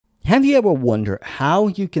Have you ever wondered how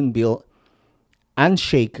you can build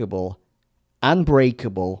unshakable,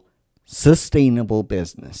 unbreakable, sustainable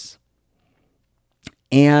business?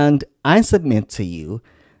 And I submit to you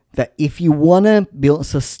that if you want to build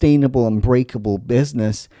sustainable, unbreakable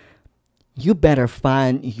business, you better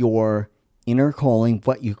find your inner calling,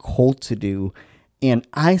 what you're called to do. And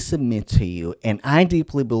I submit to you, and I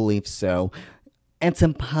deeply believe so, it's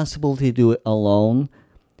impossible to do it alone.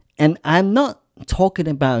 And I'm not talking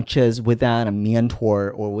about just without a mentor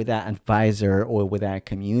or without an advisor or without a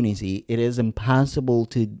community. It is impossible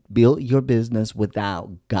to build your business without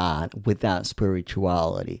God, without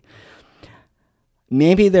spirituality.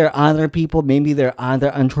 Maybe there are other people, maybe there are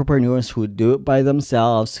other entrepreneurs who do it by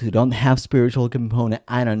themselves, who don't have spiritual component.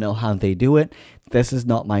 I don't know how they do it. This is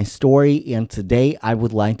not my story. And today I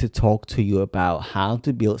would like to talk to you about how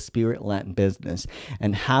to build spirit-led business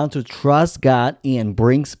and how to trust God and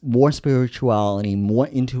bring more spirituality, more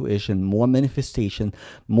intuition, more manifestation,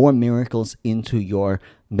 more miracles into your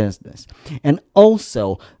business. And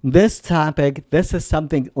also, this topic, this is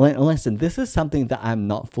something that I'm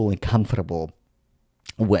not fully comfortable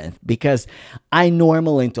with, because I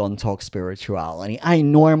normally don't talk spirituality. I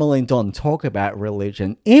normally don't talk about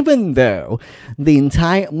religion, even though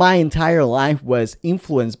my entire life was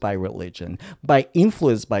influenced by religion,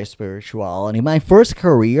 influenced by spirituality. My first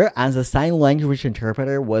career as a sign language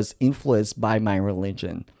interpreter was influenced by my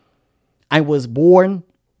religion. I was born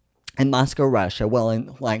in Moscow, Russia. Well,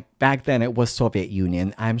 back then it was Soviet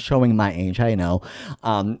Union. I'm showing my age, I know.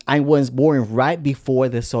 I was born right before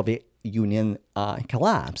the Soviet Union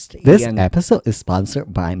collapsed. This episode is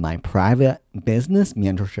sponsored by my private business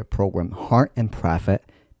mentorship program, Heart and Profit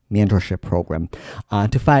Mentorship Program.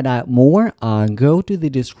 To find out more, go to the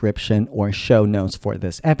description or show notes for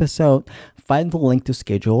this episode. Find the link to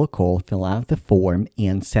schedule a call, fill out the form,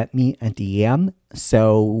 and send me a DM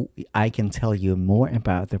so I can tell you more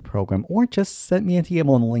about the program, or just send me a DM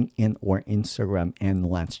on LinkedIn or Instagram and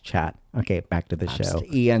let's chat. Okay, back to the show.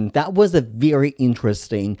 And that was a very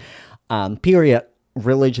interesting period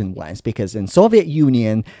religion-wise, because in Soviet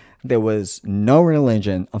Union, there was no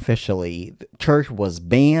religion officially. The church was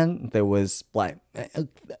banned. There was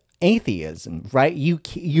atheism, right? You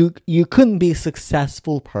couldn't be a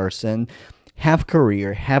successful person, have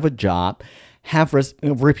career, have a job, have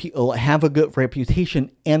a good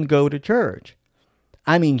reputation, and go to church.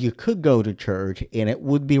 I mean, you could go to church and it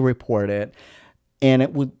would be reported, and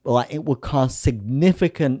it would cause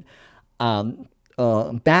significant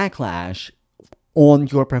backlash on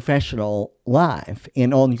your professional life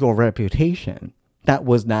and on your reputation. That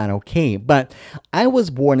was not okay. But I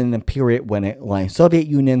was born in a period when Soviet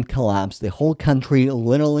Union collapsed. The whole country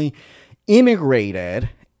literally immigrated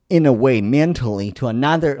in a way mentally to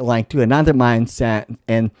another mindset,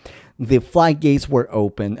 and the floodgates were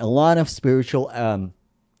open. A lot of spiritual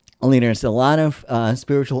leaders, a lot of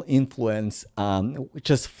spiritual influence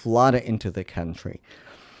just flooded into the country.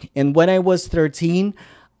 And when I was 13,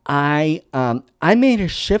 I made a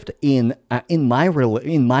shift in my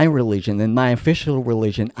religion, in my official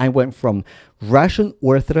religion. I went from Russian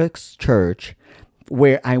Orthodox Church,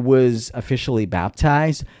 where I was officially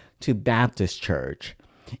baptized, to Baptist Church.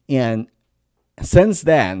 And since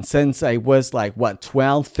then, since I was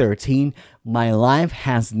 12, 13, my life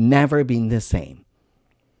has never been the same.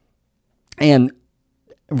 And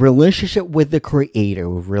relationship with the Creator,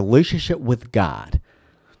 relationship with God,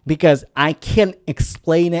 because I can't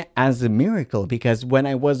explain it as a miracle, because when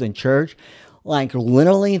I was in church,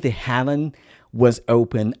 literally the heaven was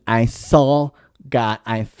open. I saw God,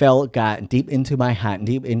 I felt God deep into my heart,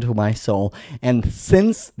 deep into my soul. And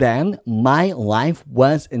since then, my life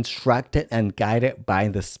was instructed and guided by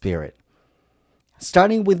the Spirit.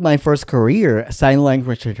 Starting with my first career, sign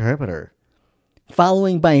language interpreter,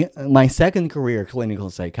 following by my second career, clinical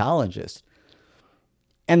psychologist.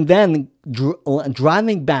 And then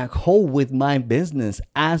driving back home with my business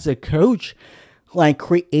as a coach,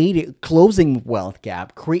 closing wealth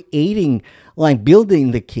gap, building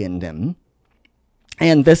the kingdom.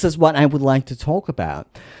 And this is what I would like to talk about.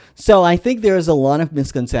 So I think there's a lot of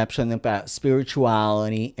misconception about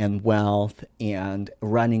spirituality and wealth and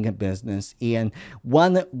running a business. And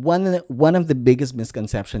one of the biggest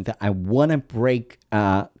misconceptions that I want to break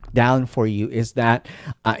down for you is that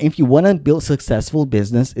if you want to build successful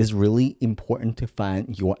business, it's really important to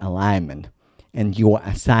find your alignment and your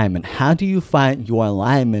assignment. How do you find your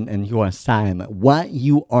alignment and your assignment? What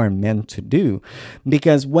you are meant to do?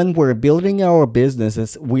 Because when we're building our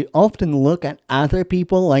businesses, we often look at other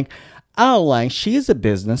people she's a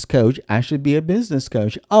business coach, I should be a business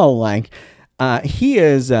coach. He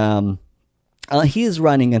is he's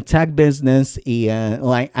running a tech business, and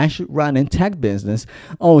like I should run a tech business.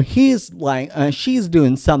 Oh, he's like she's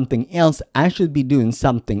doing something else, I should be doing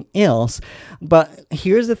something else. But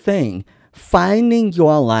here's the thing: finding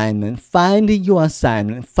your alignment, finding your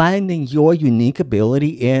assignment, finding your unique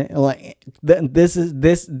ability, and like this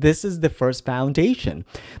is the first foundation,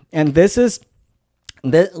 and this is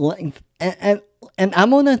the like and I'm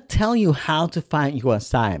gonna tell you how to find your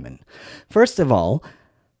assignment. First of all,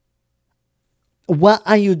 what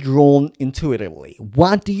are you drawn intuitively?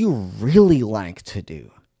 What do you really like to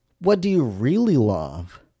do? What do you really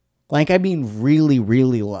love? Like, I mean, really,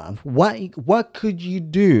 really love. What could you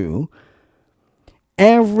do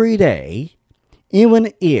every day,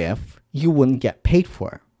 even if you wouldn't get paid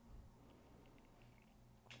for it?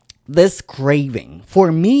 This craving.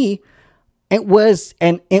 For me, it was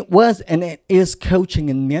and it is coaching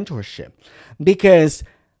and mentorship. Because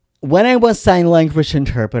when I was sign language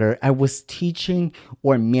interpreter, I was teaching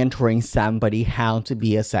or mentoring somebody how to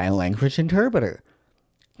be a sign language interpreter.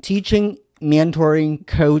 Teaching, mentoring,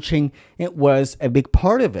 coaching, it was a big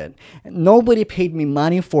part of it. Nobody paid me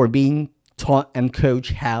money for being taught and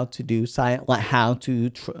coached how to do sign, like how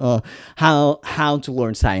to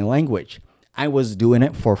learn sign language. I was doing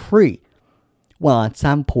it for free. Well, at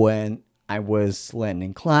some point, I was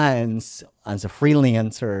landing clients as a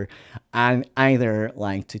freelancer, and either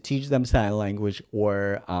like to teach them sign language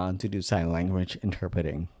or to do sign language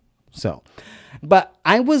interpreting. So, but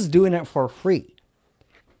I was doing it for free.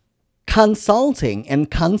 Consulting and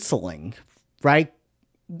counseling, right?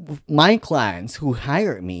 My clients who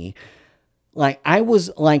hired me, like I was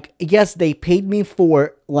like, yes, they paid me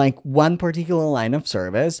for like one particular line of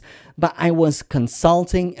service, but I was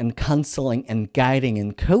consulting and counseling and guiding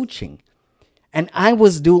and coaching. And I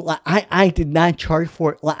was doing, like, I did not charge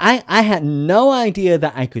for it. Like, I had no idea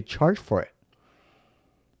that I could charge for it.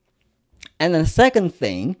 And the second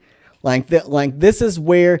thing, this is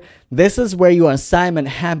where your assignment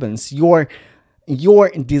happens. Your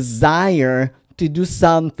desire to do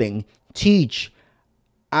something, teach,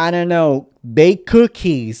 I don't know, bake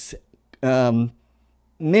cookies,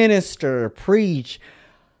 minister, preach.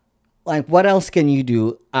 Like, what else can you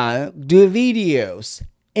do? Do videos.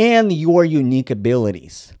 And your unique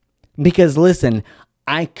abilities. Because listen,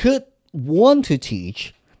 I could want to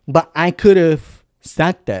teach, but I could have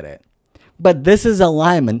sucked at it. But this is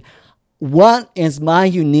alignment. What is my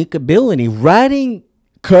unique ability? Writing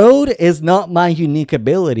code is not my unique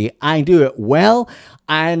ability. I do it well.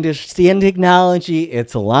 I understand technology.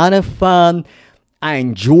 It's a lot of fun. I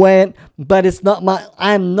enjoy it, but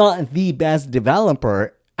I'm not the best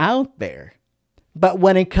developer out there. But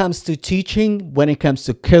when it comes to teaching, when it comes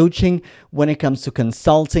to coaching, when it comes to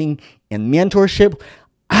consulting and mentorship,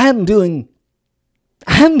 I'm doing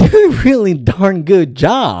really darn good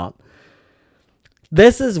job.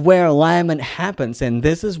 This is where alignment happens, and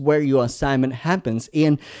this is where your assignment happens.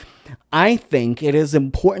 And I think it is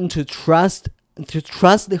important to trust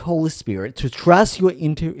the Holy Spirit, to trust your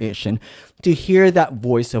intuition, to hear that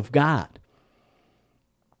voice of God.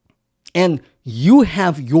 And you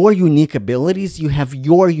have your unique abilities. You have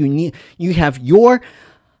your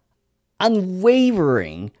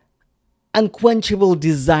unwavering, unquenchable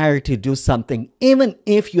desire to do something, even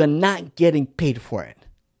if you're not getting paid for it.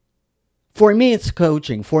 For me, it's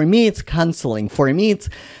coaching. For me, it's counseling. For me, it's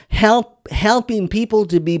helping people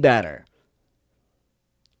to be better.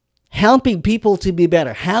 Helping people to be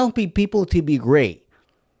better. Helping people to be great.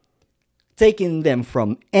 Taking them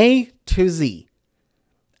from A to Z.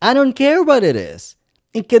 I don't care what it is.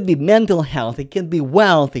 It can be mental health. It can be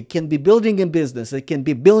wealth. It can be building a business. It can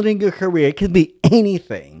be building a career. It can be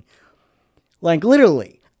anything. Like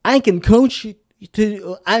literally, I can coach you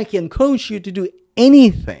to do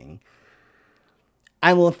anything.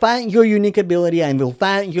 I will find your unique ability. I will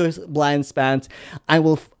find your blind spots. I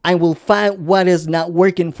will find what is not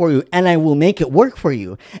working for you, and I will make it work for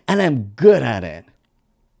you. And I'm good at it.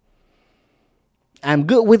 I'm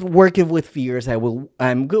good with working with fears.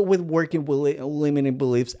 I'm good with working with limiting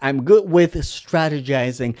beliefs. I'm good with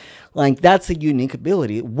strategizing. Like, that's a unique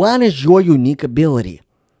ability. What is your unique ability?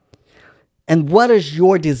 And what is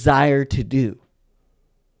your desire to do?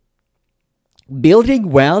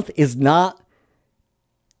 Building wealth is not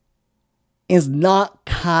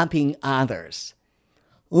copying others.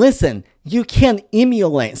 Listen, you can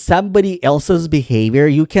emulate somebody else's behavior.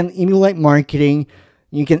 You can emulate marketing.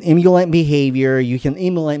 You can emulate behavior, you can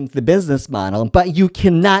emulate the business model, but you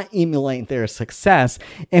cannot emulate their success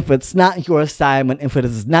if it's not your assignment, if it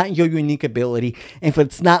is not your unique ability, if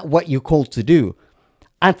it's not what you're called to do.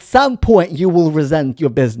 At some point, you will resent your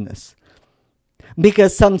business.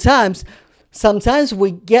 Because sometimes sometimes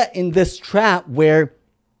we get in this trap where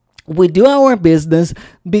we do our business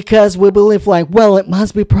because we believe like, well, it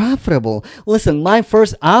must be profitable. Listen, my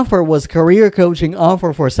first offer was career coaching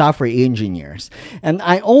offer for software engineers. And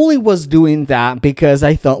I only was doing that because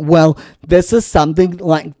I thought, well, this is something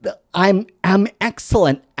like I'm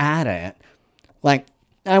excellent at it. Like,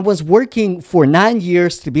 I was working for 9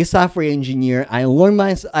 years to be a software engineer. I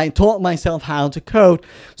taught myself how to code.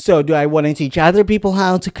 So do I want to teach other people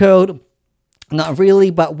how to code? Not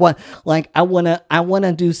really, but I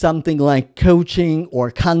wanna do something like coaching or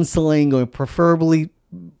counseling, or preferably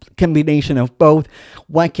combination of both.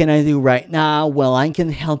 What can I do right now? Well, I can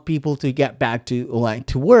help people to get back to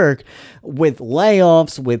work with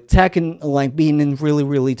layoffs, with tech, and being in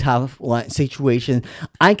really tough situation.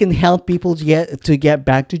 I can help people to get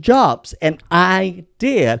back to jobs, and I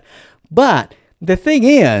did. But the thing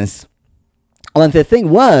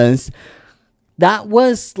was, that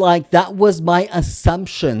was my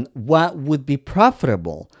assumption what would be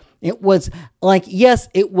profitable. It was yes,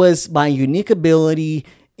 it was my unique ability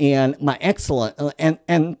and my excellent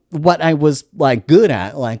and what I was good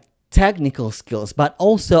at, technical skills, but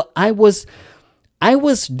also I was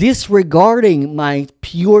disregarding my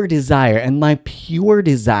pure desire. And my pure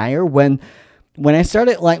desire, when I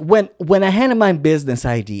started, when I had my business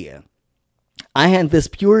idea, I had this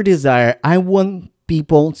pure desire. I want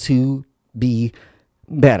people to be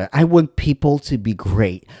better. I want people to be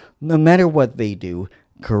great, no matter what they do.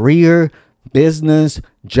 Career, business,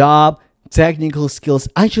 job, technical skills.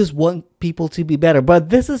 I just want people to be better.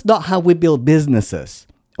 But this is not how we build businesses,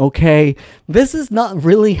 okay? This is not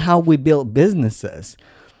really how we build businesses.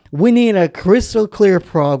 We need a crystal clear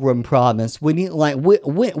program promise. We need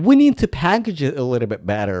we need to package it a little bit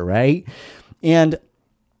better, right? And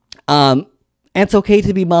it's okay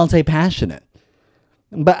to be multi-passionate.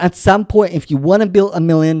 But at some point, if you want to build $1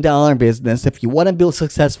 million business, if you want to build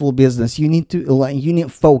successful business, you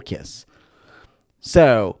need focus.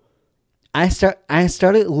 So I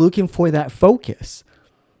started looking for that focus,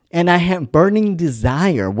 and I had burning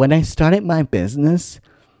desire when I started my business.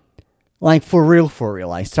 For real.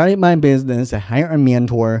 I started my business. I hired a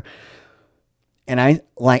mentor, and I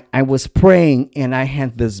was praying, and I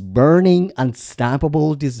had this burning,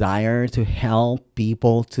 unstoppable desire to help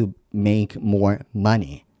people to make more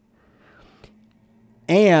money.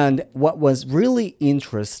 And what was really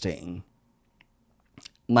interesting,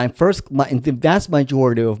 the vast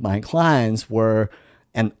majority of my clients were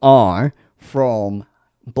and are from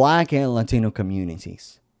Black and Latino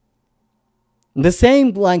communities. The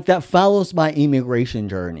same that follows my immigration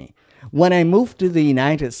journey. When I moved to the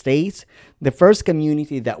United States, the first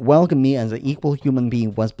community that welcomed me as an equal human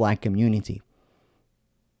being was Black community.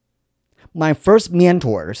 My first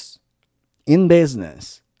mentors in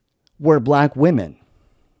business were Black women.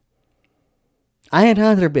 I had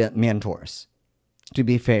other mentors, to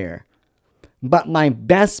be fair, but my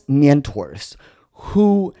best mentors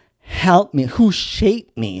who helped me, who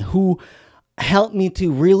shaped me, who helped me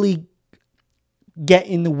to really get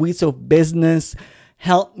in the weeds of business,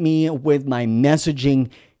 helped me with my messaging,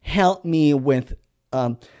 helped me with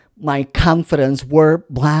my confidence, were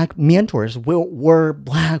Black mentors, were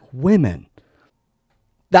Black women.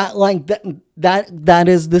 That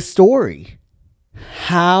is the story.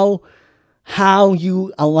 How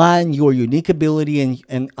you align your unique ability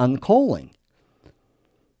and calling.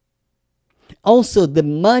 Also, the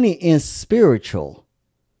money is spiritual.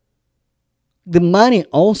 The money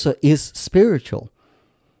also is spiritual.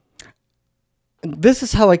 This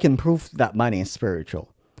is how I can prove that money is spiritual.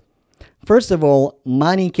 First of all,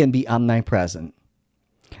 money can be omnipresent.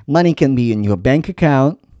 Money can be in your bank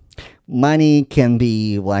account. Money can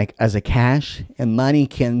be as a cash, and money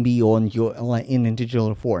can be on your in a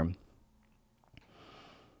digital form.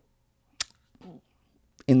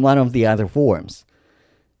 In one of the other forms,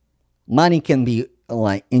 money can be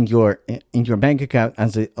in your bank account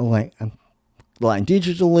as a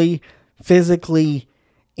digitally, physically,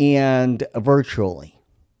 and virtually.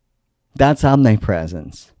 That's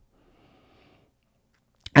omnipresence.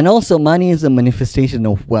 And also, money is a manifestation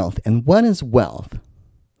of wealth. And what is wealth?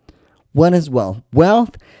 What is wealth?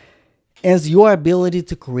 Wealth is your ability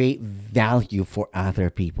to create value for other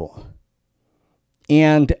people.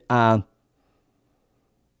 And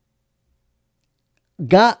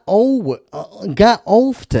God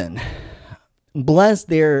often bless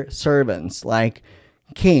their servants, like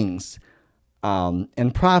kings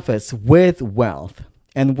and prophets, with wealth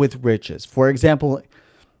and with riches. For example,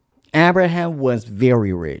 Abraham was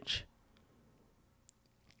very rich.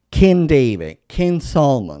 King David, King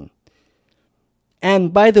Solomon,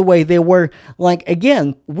 And by the way, they were like,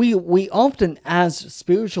 again, we often, as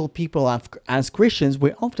spiritual people, as Christians,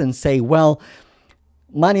 we often say, well,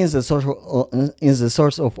 money is the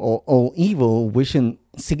source of all evil. We shouldn't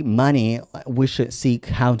seek money. We should seek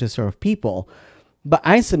how to serve people. But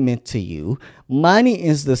I submit to you, money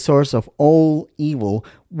is the source of all evil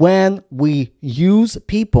when we use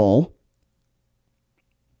people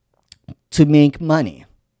to make money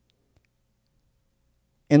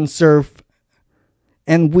and serve,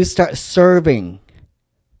 and we start serving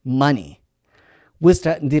money. We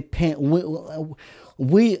start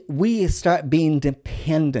we start being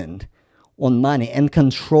dependent on money and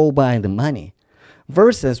controlled by the money,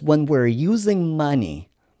 versus when we're using money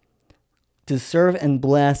to serve and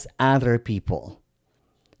bless other people,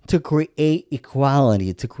 to create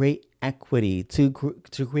equality, to create equity, to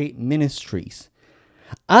create ministries.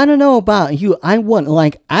 I don't know about you. I want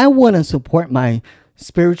to support my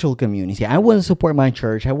spiritual community. I want to support my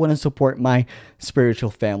church. I want to support my spiritual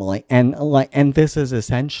family, and this is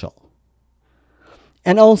essential.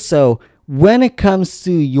 And also, when it comes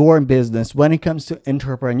to your business, when it comes to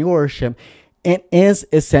entrepreneurship, it is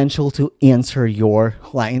essential to answer your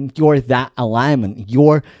that alignment,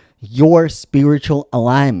 your spiritual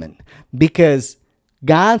alignment, because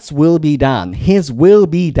God's will be done. His will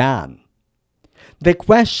be done. The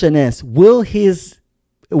question is, will his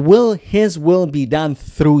will be done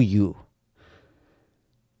through you?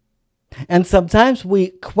 And sometimes we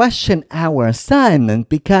question our assignment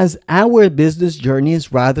because our business journey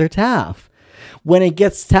is rather tough. When it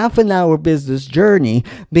gets tough in our business journey,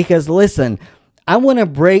 because listen, I want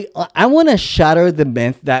to shatter the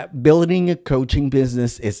myth that building a coaching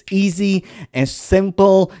business is easy and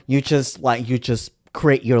simple. You just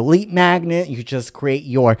create your lead magnet. You just create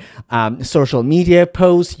your social media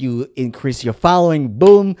posts. You increase your following.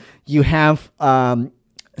 Boom, you have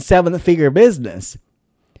 7-figure business.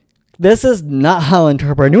 This is not how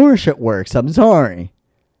entrepreneurship works. I'm sorry.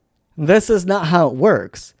 This is not how it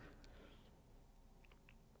works.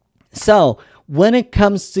 So when it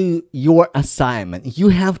comes to your assignment, you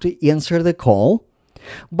have to answer the call,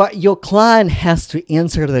 but your client has to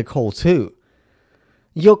answer the call too.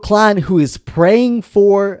 Your client who is praying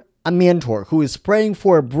for a mentor, who is praying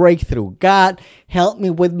for a breakthrough. God, help me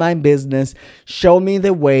with my business. Show me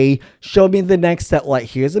the way. Show me the next step. Like,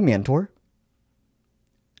 here's a mentor.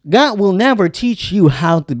 God will never teach you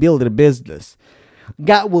how to build a business.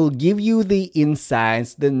 God will give you the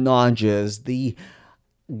insights, the nudges, the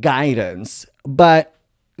guidance, but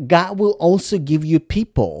God will also give you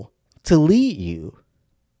people to lead you.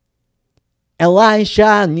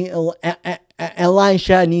 Elisha needed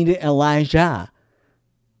Elijah,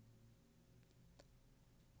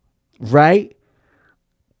 right?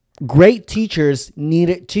 Great teachers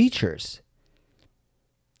needed teachers.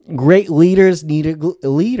 Great leaders needed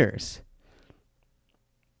leaders.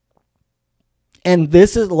 And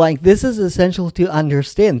this is essential to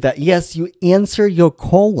understand that yes, you answer your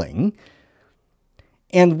calling.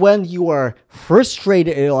 And when you are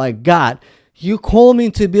frustrated, like, God, you call me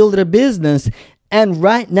to build a business, and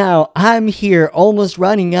right now I'm here almost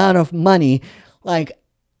running out of money. Like,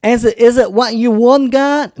 is it what you want,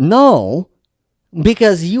 God? No,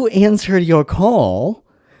 because you answered your call,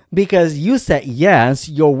 because you said, yes,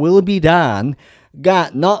 your will be done.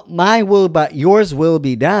 God, not my will, but yours will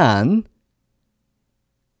be done.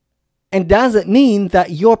 And doesn't mean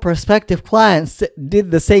that your prospective clients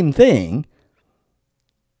did the same thing.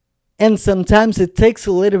 And sometimes it takes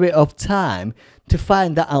a little bit of time to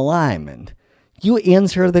find the alignment. You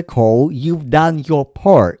answer the call, you've done your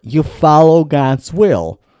part, you follow God's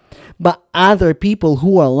will. But other people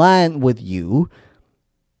who align with you,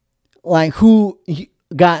 like who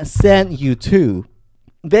God sent you to,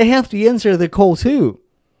 they have to answer the call too.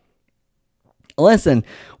 Listen,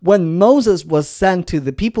 when Moses was sent to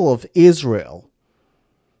the people of Israel,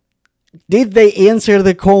 did they answer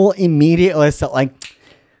the call immediately? So like,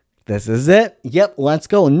 this is it. Yep, let's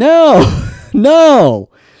go. No, no.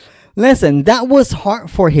 Listen, that was hard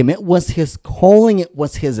for him. It was his calling. It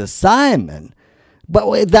was his assignment.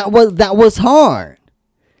 But that was hard.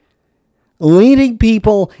 Leading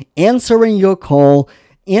people, answering your call,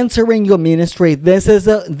 answering your ministry. This is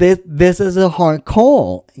a hard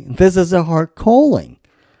call. This is a hard calling.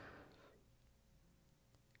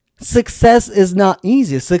 Success is not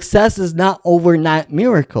easy. Success is not overnight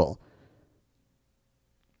miracle.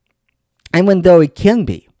 Even though it can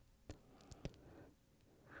be.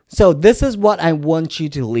 So this is what I want you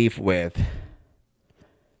to leave with.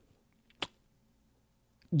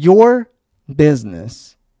 Your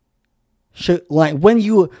business should, like, when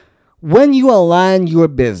you align your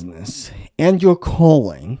business and your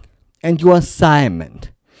calling and your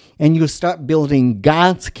assignment, and you start building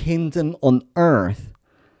God's kingdom on earth,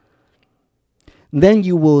 then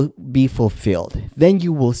you will be fulfilled. Then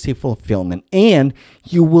you will see fulfillment, and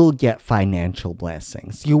you will get financial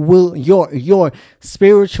blessings. Your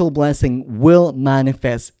spiritual blessing will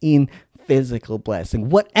manifest in physical blessing.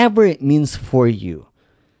 Whatever it means for you.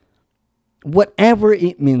 Whatever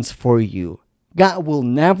it means for you. God will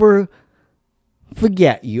never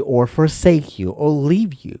forget you or forsake you or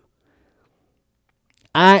leave you.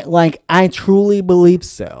 I truly believe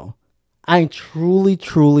so. I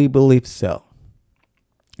truly believe so.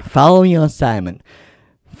 Follow your assignment.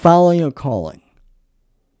 Follow your calling.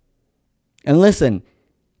 And listen,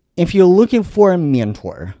 if you're looking for a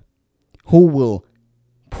mentor who will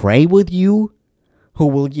pray with you, who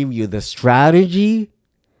will give you the strategy,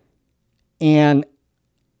 and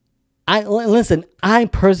I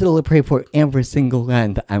personally pray for every single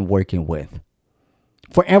client that I'm working with.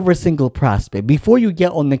 For every single prospect. Before you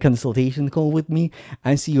get on the consultation call with me,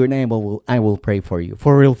 I see your name, I will pray for you.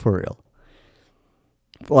 For real. For real.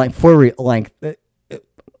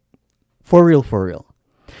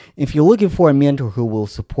 If you're looking for a mentor who will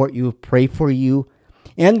support you, pray for you,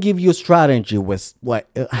 and give you strategy with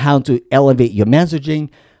how to elevate your messaging,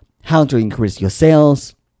 how to increase your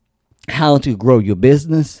sales, how to grow your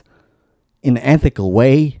business in an ethical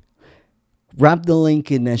way, grab the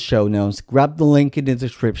link in the show notes, grab the link in the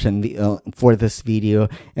description for this video,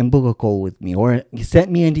 and book a call with me. Or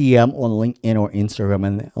send me a DM on LinkedIn or Instagram,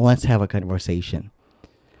 and let's have a conversation.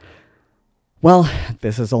 Well,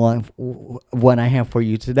 this is a lot what I have for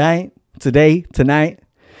you tonight.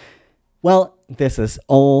 Well, this is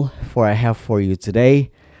all I have for you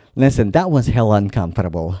today. Listen, that was hell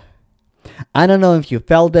uncomfortable. I don't know if you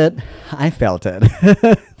felt it. I felt it.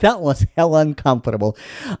 That was hell uncomfortable.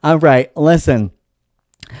 All right, listen.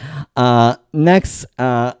 Next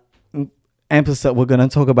episode, we're going to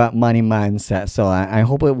talk about money mindset. So I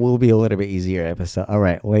hope it will be a little bit easier episode. All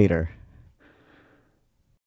right, later.